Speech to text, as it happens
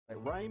At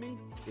Ramey,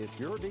 it's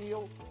your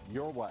deal,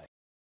 your way.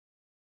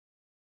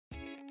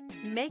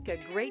 Make a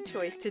great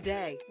choice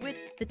today with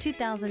the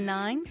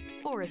 2009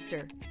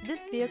 Forester.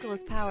 This vehicle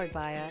is powered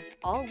by a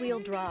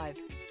all-wheel drive,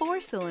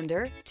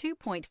 4-cylinder,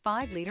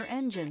 2.5-liter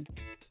engine.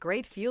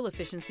 Great fuel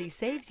efficiency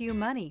saves you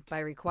money by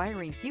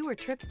requiring fewer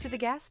trips to the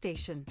gas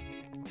station.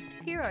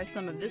 Here are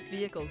some of this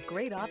vehicle's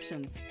great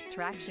options: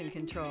 traction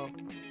control,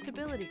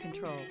 stability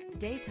control,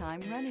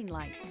 daytime running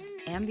lights,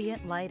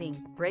 ambient lighting,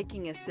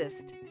 braking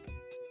assist.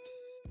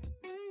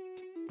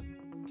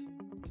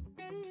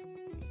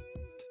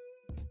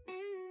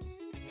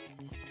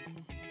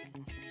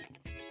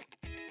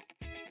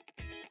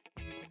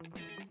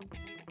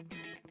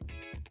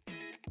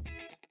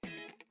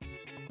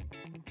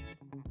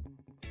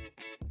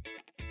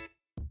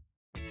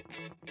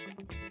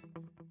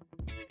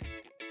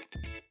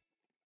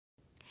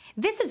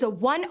 This is a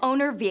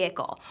one-owner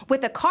vehicle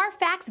with a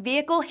Carfax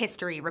Vehicle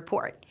History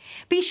Report.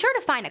 Be sure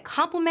to find a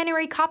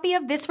complimentary copy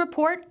of this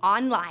report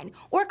online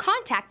or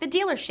contact the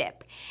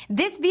dealership.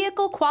 This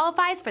vehicle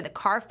qualifies for the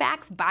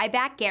Carfax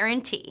Buyback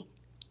Guarantee.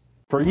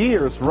 For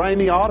years,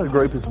 Ramey Auto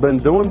Group has been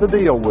doing the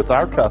deal with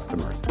our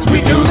customers. We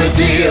do the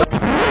deal.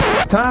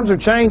 Times are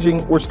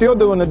changing. We're still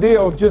doing the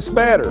deal, just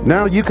better.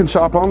 Now you can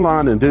shop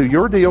online and do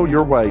your deal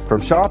your way, from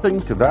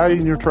shopping to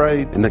valuing your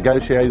trade and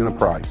negotiating a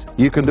price.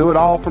 You can do it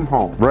all from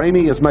home.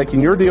 Ramey is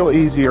making your deal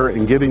easier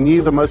and giving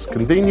you the most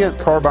convenient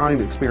car buying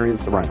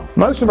experience around.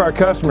 Most of our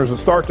customers that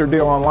start their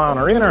deal online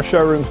are in our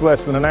showrooms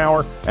less than an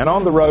hour and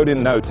on the road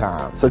in no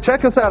time. So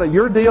check us out at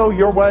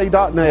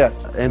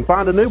yourdealyourway.net and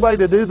find a new way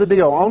to do the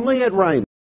deal only at Ramey.